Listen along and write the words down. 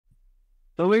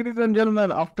So, ladies and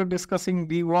gentlemen, after discussing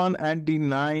D1 and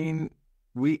D9,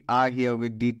 we are here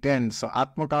with D10. So,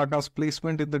 Atmakaraka's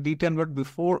placement in the D10. But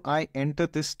before I enter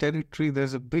this territory,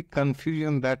 there's a big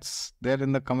confusion that's there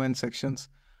in the comment sections.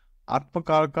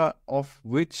 Atmakaraka of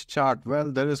which chart?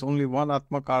 Well, there is only one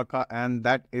Atmakaraka, and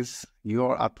that is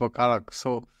your Atmakarak.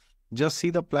 So, just see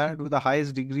the planet with the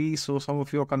highest degree. So, some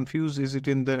of you are confused. Is it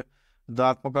in the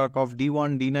Atmakaraka of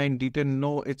D1, D9, D10?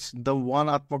 No, it's the one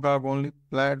Atmakaraka only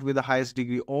planet with the highest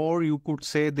degree. Or you could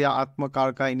say the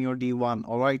Atmakaraka in your D1.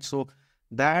 All right. So,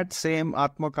 that same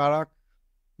Atmakarak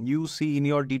you see in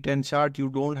your D10 chart, you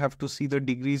don't have to see the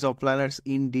degrees of planets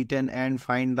in D10 and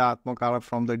find the Atmakarak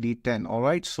from the D10. All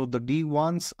right. So the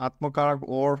D1's Atmakarak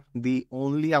or the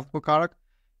only Atmakarak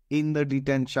in the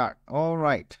D10 chart. All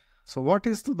right. So what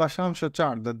is the Dashamsha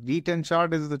chart? The D10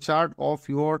 chart is the chart of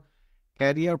your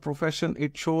career profession.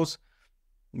 It shows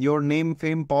your name,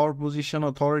 fame, power, position,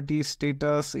 authority,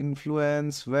 status,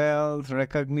 influence, wealth,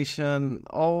 recognition,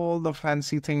 all the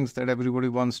fancy things that everybody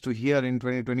wants to hear in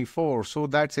 2024. So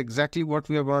that's exactly what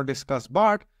we are going to discuss.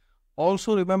 But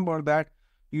also remember that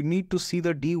you need to see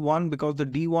the D1 because the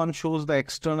D1 shows the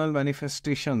external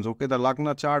manifestations, okay, the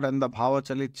Lagna chart and the Bhava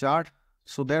Chalit chart.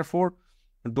 So therefore,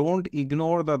 don't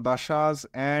ignore the Dashas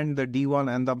and the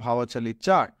D1 and the Bhava Chalit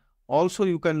chart. Also,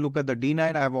 you can look at the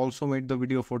D9. I have also made the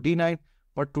video for D9.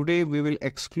 But today we will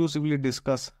exclusively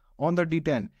discuss on the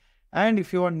D10. And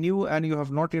if you are new and you have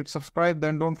not yet subscribed,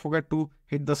 then don't forget to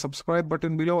hit the subscribe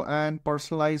button below and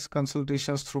personalize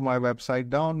consultations through my website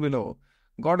down below.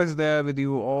 God is there with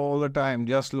you all the time.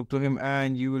 Just look to him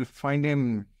and you will find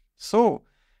him. So,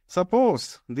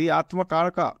 suppose the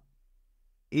Atmakaraka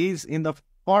is in the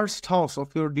first house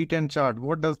of your D10 chart.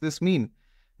 What does this mean?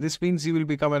 This means you will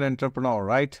become an entrepreneur,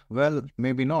 right? Well,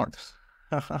 maybe not.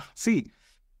 See,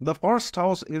 the first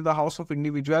house is the house of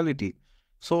individuality.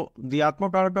 So the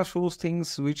Atmakaraka shows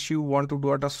things which you want to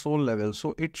do at a soul level.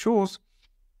 So it shows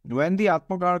when the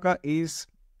Atmakaraka is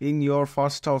in your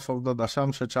first house of the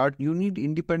Dashamsha chart, you need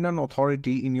independent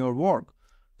authority in your work.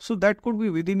 So that could be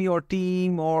within your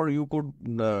team, or you could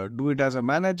do it as a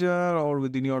manager or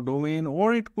within your domain,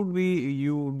 or it could be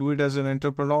you do it as an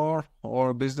entrepreneur or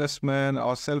a businessman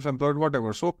or self-employed,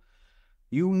 whatever. So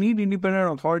you need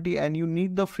independent authority and you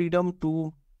need the freedom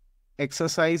to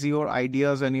exercise your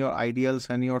ideas and your ideals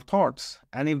and your thoughts.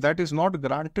 And if that is not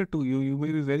granted to you, you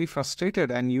may be very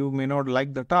frustrated and you may not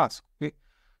like the task. Okay.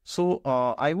 So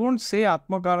I won't say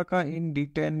Atmakaraka in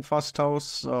D10 first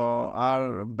house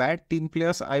are bad team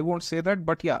players. I won't say that,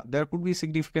 but yeah, there could be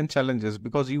significant challenges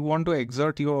because you want to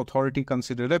exert your authority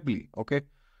considerably. Okay.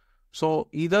 So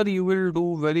either you will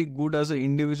do very good as an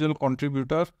individual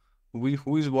contributor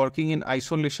who is working in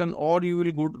isolation, or you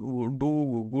will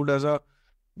do good as a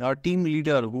team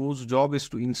leader whose job is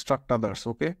to instruct others.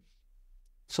 Okay.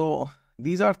 So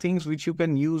these are things which you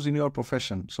can use in your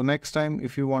profession. So next time,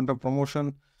 if you want a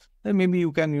promotion, then maybe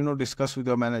you can, discuss with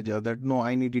your manager that, no,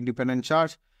 I need independent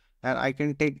charge and I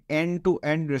can take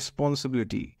end-to-end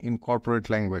responsibility in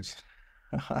corporate language.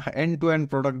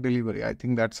 End-to-end product delivery. I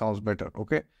think that sounds better.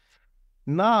 Okay.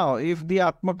 Now, if the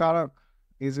Atmakarak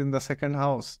is in the second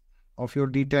house of your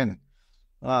D10,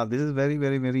 this is very,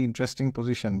 very, very interesting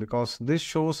position because this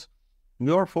shows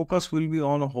your focus will be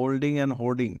on holding and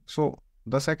hoarding. So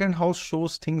the second house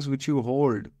shows things which you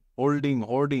hold, holding,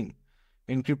 hoarding.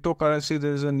 In cryptocurrency,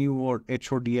 there is a new word,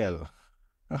 HODL.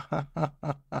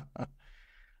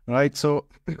 Right. So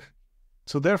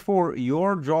therefore,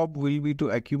 your job will be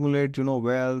to accumulate,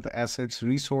 wealth, assets,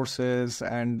 resources,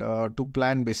 and to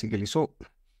plan basically. So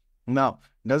now,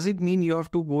 does it mean you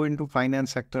have to go into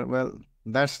finance sector? Well,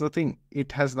 that's the thing.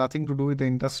 It has nothing to do with the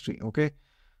industry. Okay.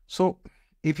 So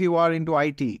if you are into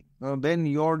IT, then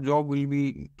your job will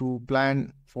be to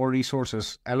plan for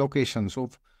resources allocation. So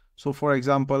for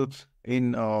example,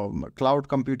 in cloud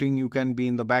computing, you can be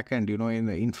in the back end, in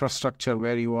the infrastructure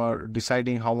where you are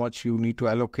deciding how much you need to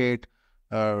allocate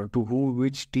to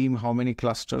which team, how many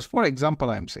clusters. For example,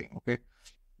 I'm saying, okay.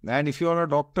 And if you are a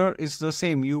doctor, it's the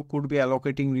same. You could be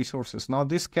allocating resources. Now,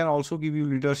 this can also give you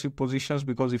leadership positions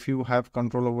because if you have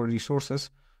control over resources,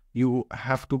 you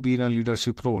have to be in a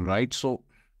leadership role, right? So,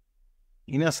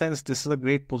 in a sense, this is a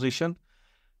great position.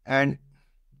 And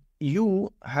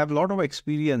you have a lot of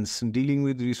experience dealing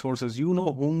with resources. You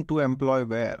know whom to employ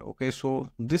where, okay? So,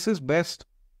 this is best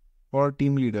for a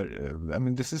team leader. I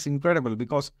mean, this is incredible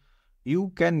because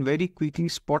you can very quickly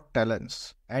spot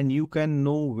talents and you can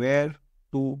know where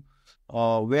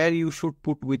you should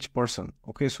put which person.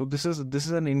 Okay, so this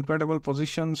is an incredible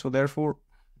position. So therefore,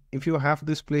 if you have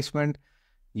this placement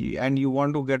and you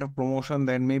want to get a promotion,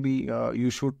 then maybe you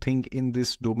should think in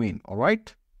this domain. All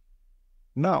right.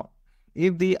 Now,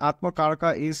 if the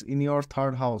Atmakaraka is in your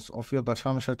third house of your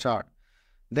Dashamsha chart,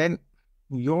 then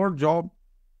your job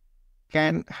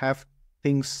can have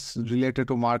things related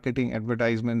to marketing,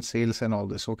 advertisement, sales, and all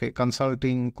this. Okay,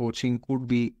 consulting, coaching could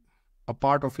be a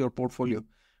part of your portfolio.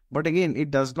 But again,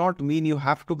 it does not mean you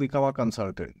have to become a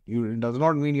consultant. It does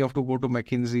not mean you have to go to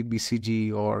McKinsey,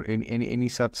 BCG, or any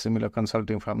such similar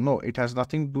consulting firm. No, it has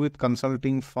nothing to do with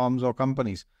consulting firms or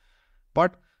companies.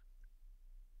 But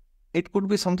it could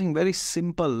be something very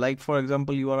simple, like for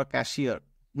example, you are a cashier.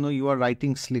 You are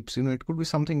writing slips. It could be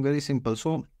something very simple.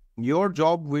 So your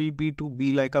job will be to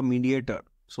be like a mediator.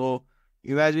 So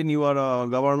imagine you are a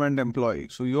government employee.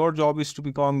 So your job is to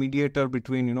become a mediator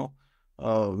between,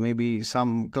 maybe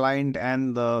some client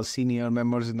and the senior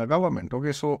members in the government.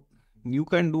 Okay, so you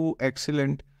can do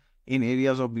excellent in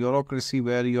areas of bureaucracy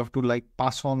where you have to like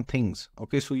pass on things.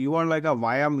 Okay, so you are like a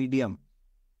via medium.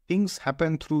 Things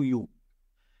happen through you.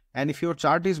 And if your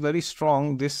chart is very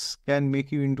strong, this can make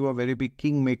you into a very big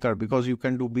kingmaker because you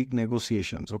can do big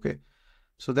negotiations. Okay.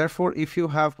 So therefore, if you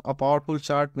have a powerful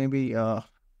chart, maybe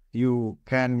you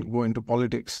can go into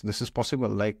politics. This is possible.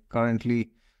 Like currently,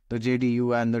 the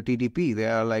JDU and the TDP, they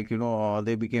are like,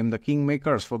 they became the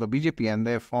kingmakers for the BJP and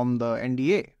they formed the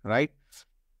NDA, right?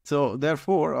 So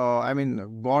therefore,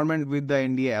 government with the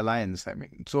NDA alliance,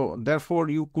 so therefore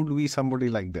you could be somebody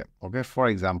like them. Okay, for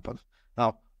example.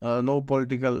 Now, no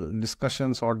political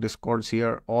discussions or discords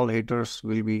here. All haters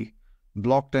will be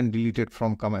blocked and deleted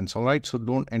from comments. All right. So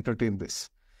don't entertain this.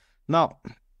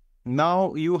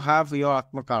 Now you have your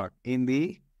Atmakaraka in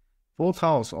the fourth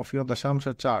house of your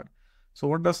Dashamsha chart. So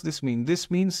what does this mean? This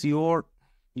means your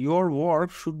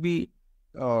work should be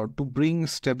to bring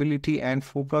stability and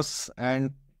focus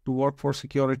and to work for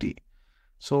security.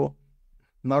 So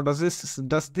now, does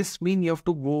this mean you have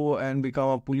to go and become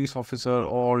a police officer,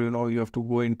 or you have to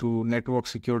go into network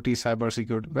security, cyber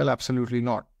security? Well, absolutely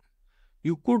not.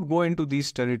 You could go into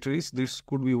these territories. This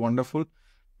could be wonderful,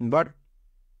 but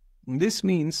this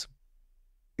means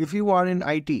if you are in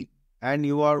IT and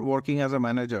you are working as a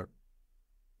manager,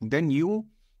 then you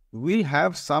will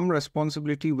have some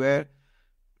responsibility where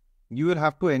you will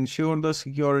have to ensure the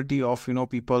security of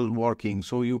people working.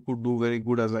 So you could do very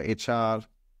good as a HR.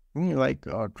 Like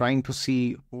trying to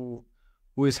see who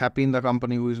is happy in the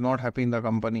company, who is not happy in the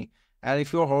company. And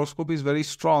if your horoscope is very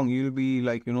strong, you'll be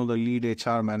like, the lead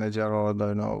HR manager or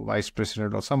the, vice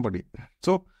president or somebody.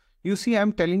 So you see,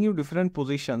 I'm telling you different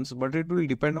positions, but it will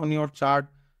depend on your chart.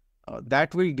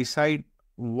 That will decide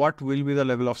what will be the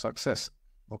level of success.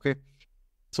 Okay.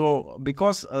 So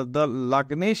because the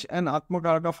Lagnesh and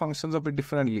Atmakaraka functions a bit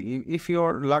differently. If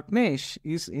your Lagnesh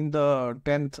is in the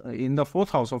 10th, in the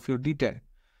 4th house of your D10,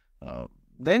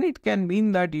 then it can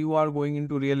mean that you are going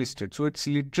into real estate. So it's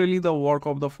literally the work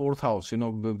of the 4th house,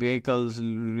 vehicles,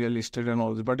 real estate and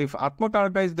all this. But if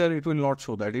Atmakaraka is there, it will not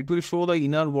show that. It will show the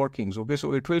inner workings. Okay,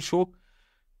 so it will show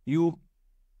you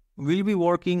will be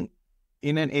working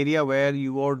in an area where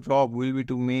your job will be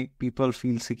to make people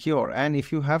feel secure. And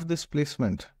if you have this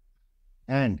placement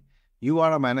and you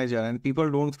are a manager and people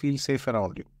don't feel safe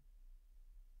around you,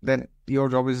 then your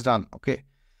job is done. Okay,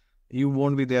 you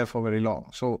won't be there for very long.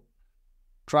 So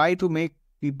try to make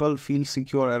people feel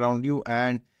secure around you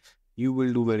and you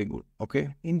will do very good,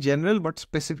 okay? In general, but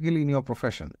specifically in your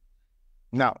profession.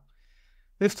 Now,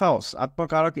 5th house,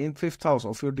 Atmakaraka in 5th house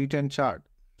of your D10 chart.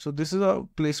 So this is a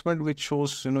placement which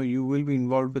shows, you will be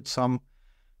involved with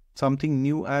something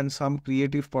new and some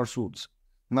creative pursuits.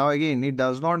 Now, again, it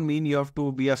does not mean you have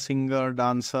to be a singer,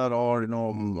 dancer, or,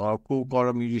 a cook or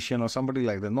a musician or somebody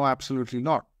like that. No, absolutely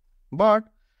not. But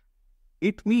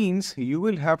it means you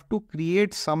will have to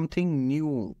create something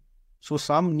new. So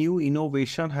some new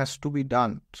innovation has to be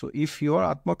done. So if your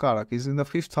Atmakaraka is in the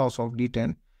 5th house of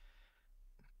D10,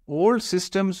 old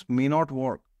systems may not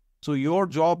work. So your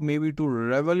job may be to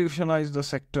revolutionize the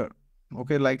sector.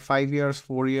 Okay, like 5 years,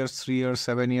 4 years, 3 years,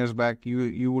 7 years back,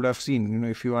 you would have seen,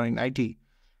 if you are in IT,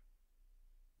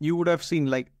 you would have seen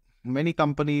like many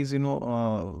companies,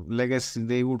 legacy,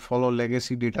 they would follow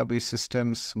legacy database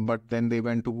systems, but then they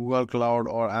went to Google Cloud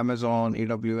or Amazon,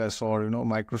 AWS, or,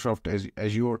 Microsoft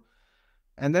Azure.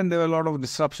 And then there were a lot of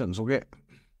disruptions. Okay.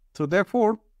 So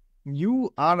therefore,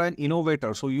 you are an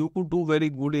innovator. So you could do very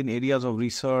good in areas of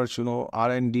research,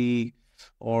 R&D,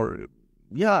 or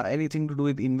anything to do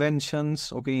with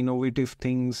inventions. Okay. Innovative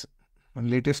things,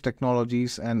 latest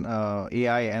technologies and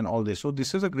AI and all this. So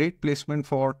this is a great placement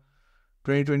for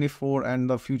 2024 and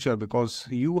the future, because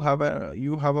you have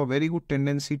a very good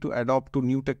tendency to adopt to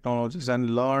new technologies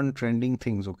and learn trending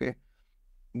things. Okay,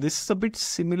 this is a bit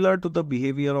similar to the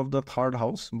behavior of the 3rd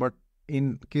house, but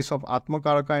in case of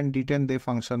Atmakaraka and D10, they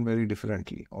function very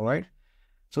differently. All right,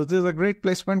 So this is a great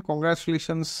placement.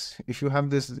 Congratulations. If you have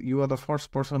this, you are the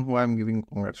first person who I'm giving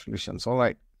congratulations. All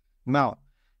right. Now,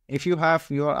 if you have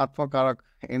your ATMAKARAK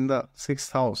in the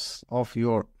 6th house of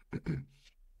your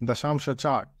Dashamsha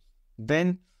chart,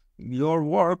 then your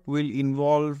work will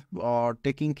involve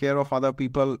taking care of other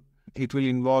people. It will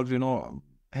involve,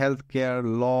 healthcare,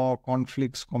 law,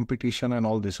 conflicts, competition, and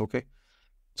all this. Okay.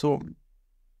 So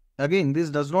again, this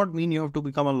does not mean you have to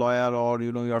become a lawyer or,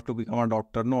 you have to become a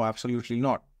doctor. No, absolutely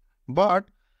not. But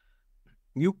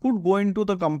you could go into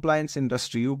the compliance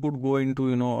industry. You could go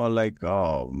into,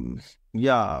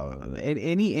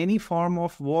 any form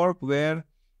of work where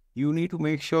you need to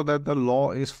make sure that the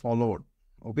law is followed.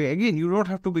 Okay. Again, you don't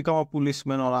have to become a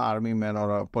policeman or an army man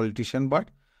or a politician,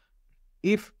 but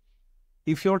if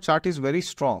your chart is very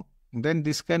strong, then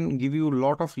this can give you a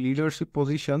lot of leadership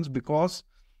positions, because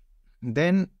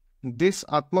then this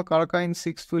ATMAKARAKA in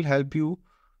 6th will help you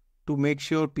to make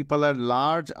sure people at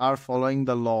large are following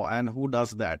the law. And who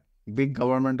does that? Big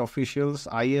government officials,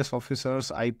 IAS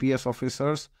officers, IPS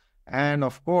officers, and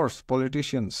of course,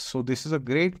 politicians. So this is a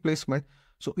great placement.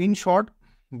 So in short,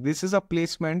 this is a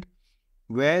placement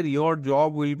where your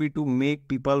job will be to make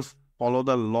people follow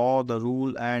the law, the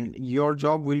rule, and your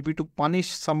job will be to punish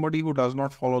somebody who does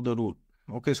not follow the rule.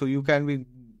 Okay, so you can be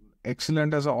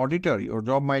excellent as an auditor. Your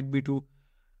job might be to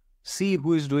see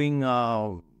who is doing,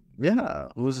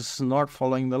 who's not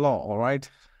following the law, all right?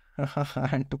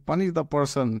 And to punish the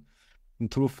person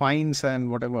through fines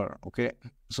and whatever, okay?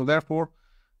 So therefore,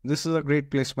 this is a great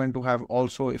placement to have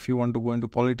also if you want to go into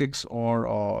politics or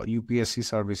UPSC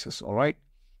services, all right?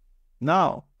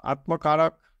 Now,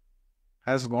 ATMAKARAK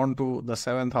has gone to the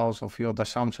 7th house of your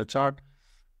Dashamsha chart.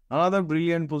 Another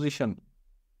brilliant position.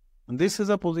 This is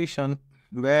a position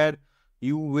where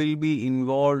you will be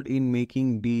involved in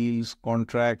making deals,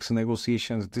 contracts,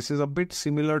 negotiations. This is a bit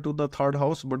similar to the 3rd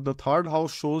house, but the 3rd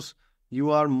house shows you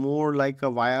are more like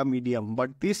a via medium.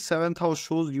 But this 7th house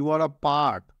shows you are a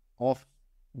part of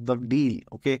the deal,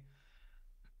 okay?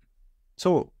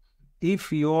 So,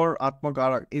 if your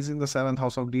ATMAKARAK is in the 7th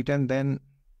house of D10, then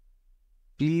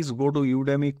please go to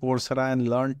Udemy, Coursera and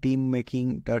learn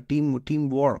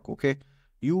teamwork, okay?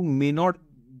 You may not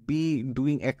be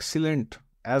doing excellent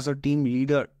as a team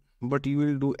leader, but you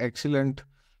will do excellent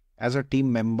as a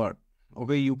team member.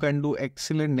 Okay, you can do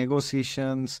excellent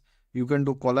negotiations, you can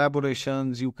do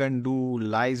collaborations, you can do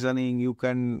licensing, you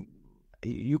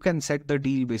can set the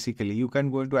deal basically. You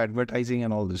can go into advertising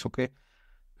and all this, okay?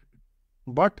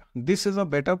 But this is a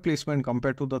better placement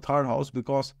compared to the 3rd house,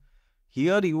 because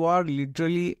here you are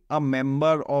literally a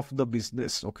member of the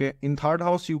business, okay? In 3rd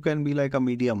house, you can be like a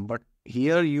medium, but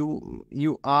here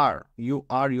you are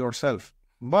yourself.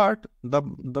 But the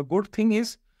good thing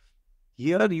is,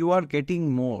 here you are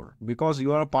getting more because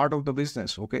you are a part of the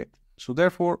business, okay? So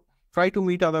therefore, try to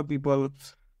meet other people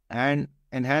and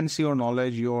enhance your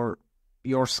knowledge, your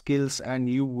skills, and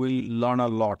you will learn a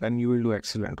lot and you will do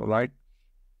excellent, all right?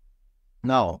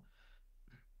 Now,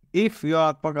 if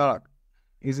your ATMAKARAK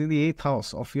is in the 8th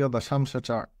house of your Dashamsha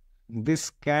chart, this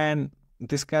can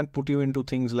put you into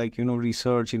things like,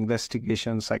 research,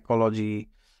 investigation, psychology,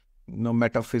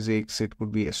 metaphysics. It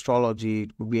could be astrology,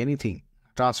 it could be anything,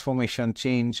 transformation,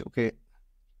 change, okay?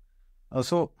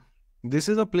 So this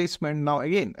is a placement. Now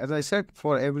again, as I said,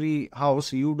 for every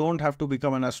house, you don't have to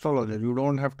become an astrologer, you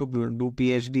don't have to do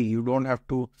PhD, you don't have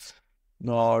to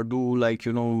do like,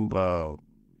 some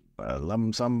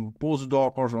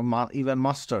postdoc or even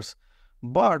masters.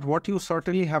 But what you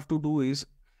certainly have to do is,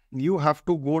 you have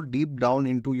to go deep down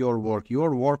into your work.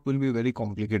 Your work will be very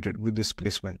complicated with this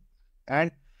placement.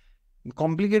 And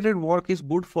complicated work is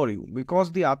good for you,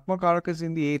 because the ATMAKARAK is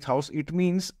in the 8th house. It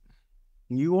means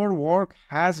your work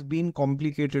has been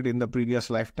complicated in the previous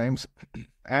lifetimes.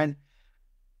 And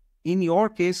in your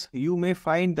case, you may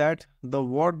find that the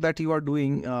work that you are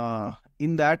doing,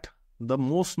 in that the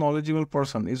most knowledgeable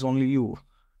person is only you.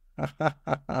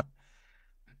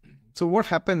 So what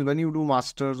happens when you do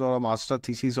masters or a master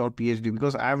thesis or PhD?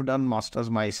 Because I have done masters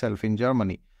myself in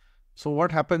Germany. So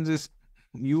what happens is,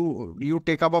 you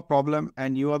take up a problem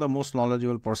and you are the most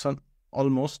knowledgeable person,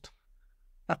 almost.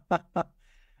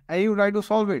 And you try to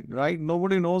solve it, right?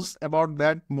 Nobody knows about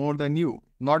that more than you,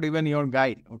 not even your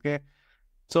guide, okay?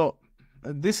 So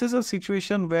this is a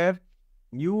situation where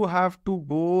you have to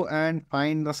go and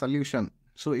find the solution.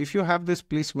 So if you have this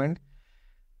placement,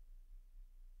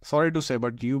 sorry to say,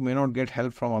 but you may not get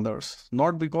help from others.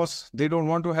 Not because they don't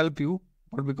want to help you,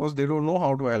 but because they don't know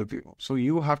how to help you. So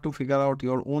you have to figure out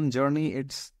your own journey.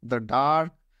 It's the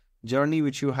dark journey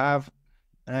which you have,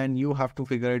 and you have to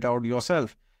figure it out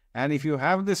yourself. And if you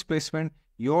have this placement,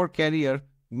 your career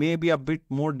may be a bit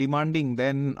more demanding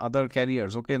than other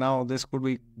careers. Okay, now this could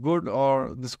be good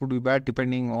or this could be bad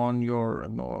depending on your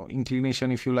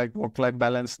inclination. If you like work-life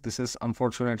balance, this is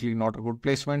unfortunately not a good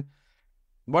placement.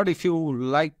 But if you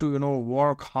like to,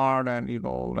 work hard and,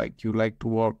 like you like to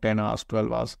work 10 hours,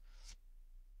 12 hours,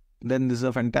 then this is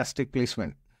a fantastic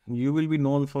placement. You will be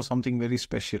known for something very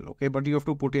special, okay? But you have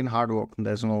to put in hard work.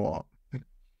 There's no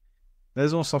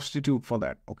substitute for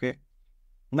that, okay?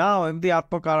 Now, if the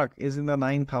Atmakarak is in the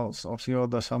 9th house of your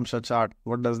Dashamsha chart,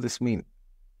 what does this mean?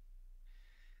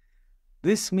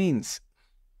 This means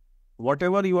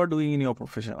whatever you are doing in your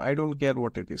profession, I don't care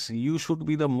what it is, you should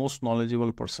be the most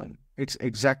knowledgeable person. It's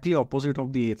exactly opposite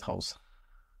of the 8th house.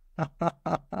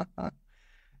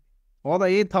 For the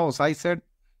 8th house, I said,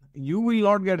 you will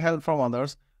not get help from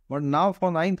others. But now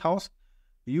for 9th house,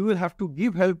 you will have to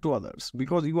give help to others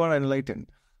because you are enlightened.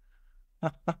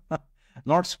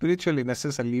 Not spiritually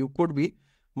necessarily, you could be.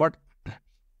 But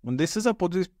this is a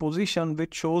position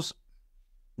which shows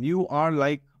you are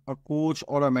like a coach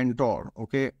or a mentor,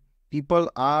 okay? People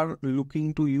are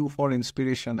looking to you for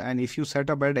inspiration. And if you set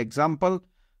a bad example,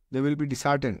 they will be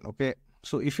disheartened, okay?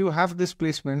 So if you have this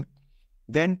placement,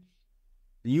 then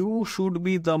you should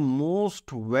be the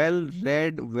most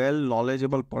well-read,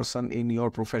 well-knowledgeable person in your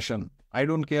profession. I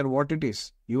don't care what it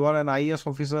is. You are an IAS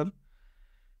officer.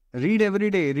 Read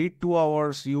every day. Read 2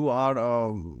 hours. You are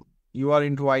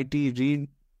into IT. Read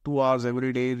 2 hours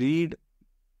every day. Read,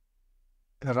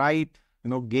 write,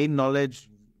 gain knowledge.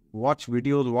 Watch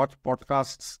videos. Watch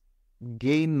podcasts.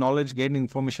 Gain knowledge. Gain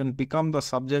information. Become the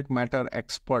subject matter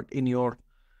expert in your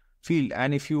field.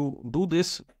 And if you do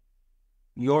this,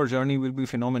 your journey will be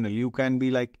phenomenal. You can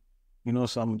be like,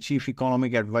 some chief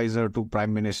economic advisor to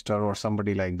prime minister or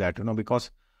somebody like that,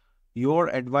 because your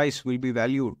advice will be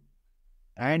valued.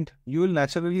 And you will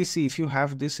naturally see if you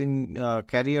have this in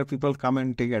career, people come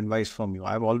and take advice from you.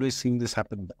 I've always seen this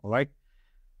happen, all right?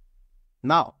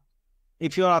 Now,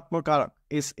 if your Atmakarak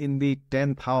is in the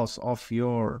 10th house of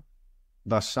your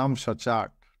Dashamsha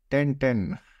chart,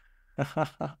 10-10,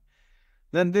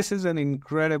 then this is an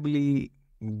incredibly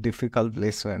difficult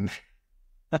placement.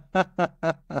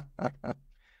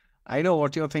 I know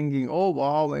what you're thinking. Oh,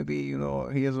 wow, maybe,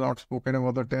 he has not spoken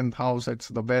about the 10th house. It's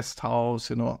the best house,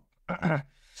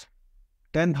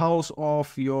 10th house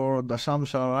of your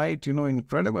Dashamsha, right?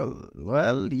 Incredible.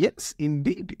 Well, yes,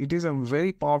 indeed. It is a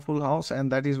very powerful house,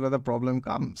 and that is where the problem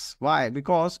comes. Why?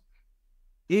 Because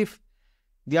if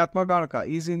the Atmakaraka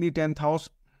is in the 10th house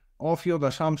of your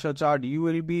Dashamsha chart, you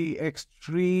will be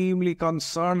extremely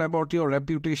concerned about your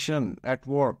reputation at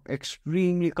work.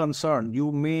 Extremely concerned.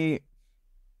 You may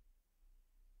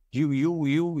be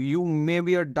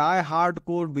a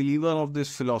die-hardcore believer of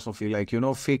this philosophy, like,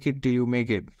 fake it till you make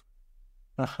it.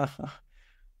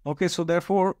 Okay, so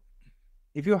therefore,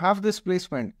 if you have this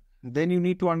placement, then you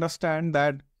need to understand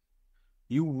that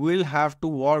you will have to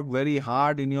work very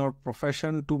hard in your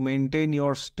profession to maintain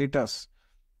your status.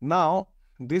 Now,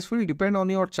 this will depend on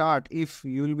your chart if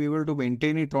you will be able to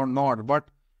maintain it or not, but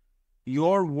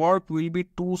your work will be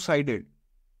two-sided.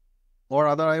 Or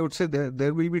rather, I would say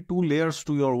there will be 2 layers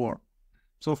to your work.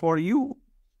 So for you,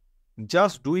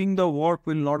 just doing the work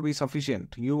will not be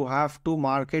sufficient. You have to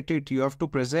market it, you have to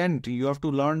present, you have to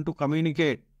learn to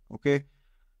communicate, okay?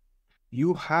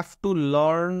 You have to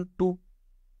learn to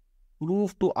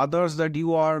prove to others that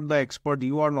you are the expert,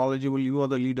 you are knowledgeable, you are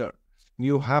the leader.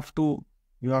 You have to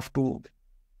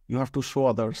show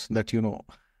others that you know.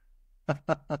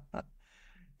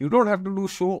 You don't have to do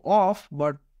show off,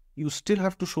 but you still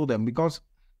have to show them, because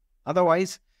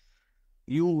otherwise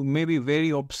you may be very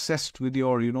obsessed with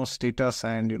your, status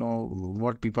and,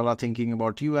 what people are thinking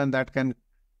about you, and that can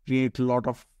create a lot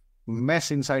of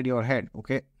mess inside your head,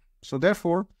 okay? So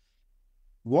therefore,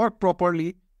 work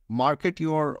properly, market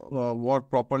your work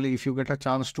properly. If you get a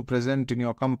chance to present in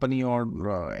your company or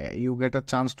you get a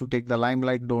chance to take the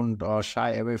limelight, don't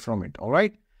shy away from it, all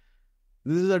right?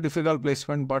 This is a difficult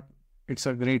placement, but it's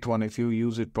a great one if you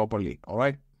use it properly, all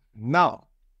right? Now,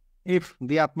 if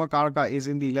the Atmakaraka is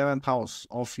in the 11th house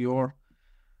of your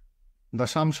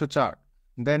Dashamsha chart,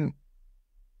 then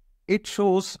it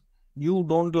shows you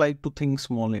don't like to think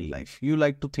small in life. You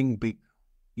like to think big.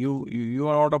 You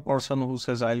are not a person who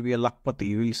says, I'll be a lakpati.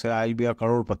 You will say, I'll be a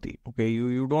crorepati. Okay,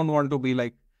 you don't want to be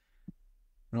like,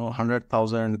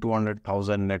 100,000,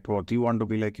 200,000 net worth. You want to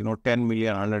be like, 10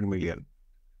 million, 100 million.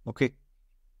 Okay.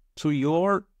 So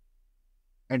your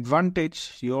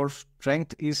advantage, your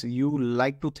strength is you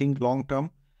like to think long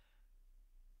term.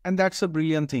 And that's a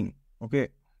brilliant thing. Okay.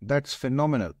 That's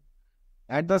phenomenal.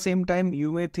 At the same time,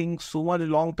 you may think so much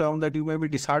long term that you may be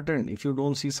disheartened if you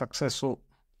don't see success. So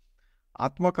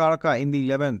Atmakaraka in the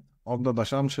 11th of the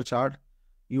Dashamsha chart,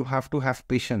 you have to have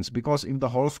patience, because if the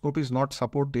horoscope is not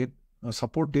supportive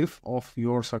of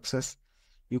your success,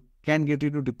 you can get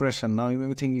into depression. Now you may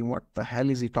be thinking, what the hell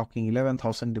is he talking? 11th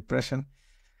house and depression?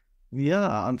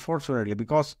 Yeah, unfortunately,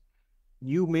 because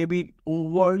you may be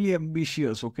overly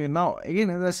ambitious. Okay, now again,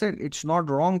 as I said, it's not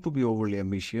wrong to be overly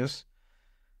ambitious,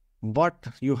 but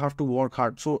you have to work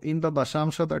hard. So in the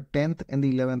Dashamsha, the 10th and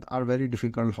the 11th are very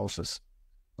difficult houses.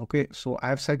 Okay, so I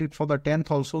have set it for the 10th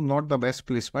also, not the best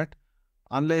placement,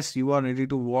 unless you are ready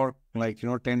to work like,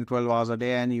 10, 12 hours a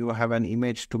day and you have an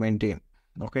image to maintain.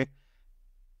 Okay,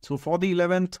 so for the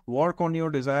 11th, work on your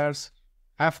desires,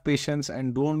 have patience,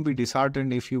 and don't be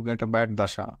disheartened if you get a bad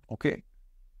dasha. Okay.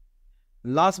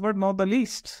 Last but not the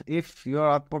least, if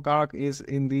your Atmakaraka is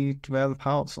in the 12th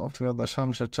house of your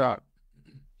Dashamsha chart,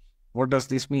 what does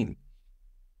this mean?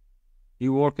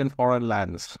 You work in foreign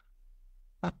lands.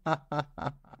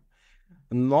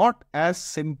 Not as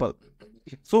simple.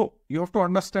 So you have to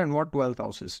understand what 12th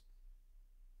house is.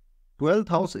 12th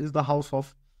house is the house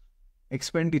of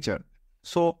expenditure.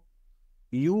 So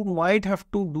you might have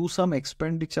to do some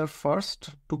expenditure first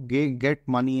to get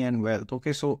money and wealth.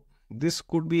 Okay, so this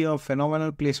could be a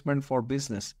phenomenal placement for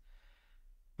business,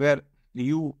 where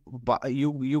you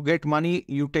get money,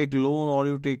 you take loan, or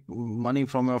you take money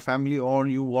from your family, or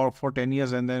you work for 10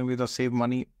 years and then with the save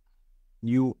money,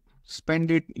 you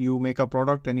spend it, you make a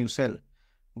product and you sell.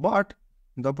 But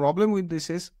the problem with this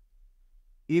is,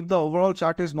 if the overall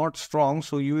chart is not strong,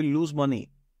 so you will lose money.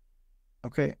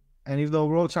 Okay. And if the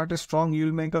overall chart is strong, you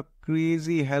will make a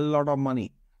crazy hell lot of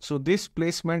money. So this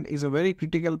placement is a very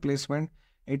critical placement.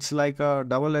 It's like a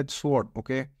double-edged sword.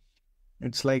 Okay.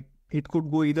 It's like it could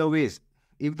go either ways.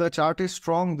 If the chart is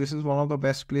strong, this is one of the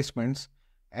best placements.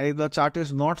 And if the chart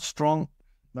is not strong,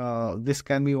 this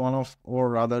can be one of, or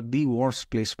rather the worst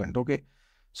placement. Okay.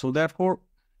 So therefore,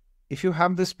 if you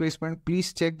have this placement,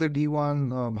 please check the D1,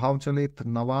 Bhavchalit,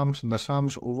 Navamsh,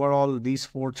 Dashamsh, overall these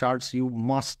 4 charts, you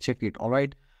must check it. All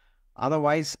right.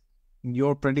 Otherwise,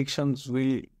 your predictions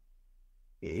will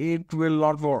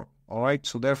not work. All right.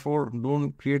 So therefore,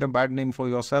 don't create a bad name for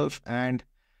yourself and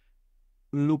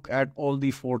look at all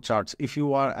the 4 charts if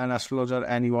you are an astrologer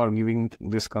and you are giving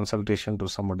this consultation to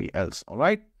somebody else. All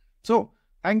right. So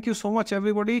thank you so much,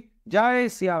 everybody. Jai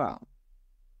Siya Ram.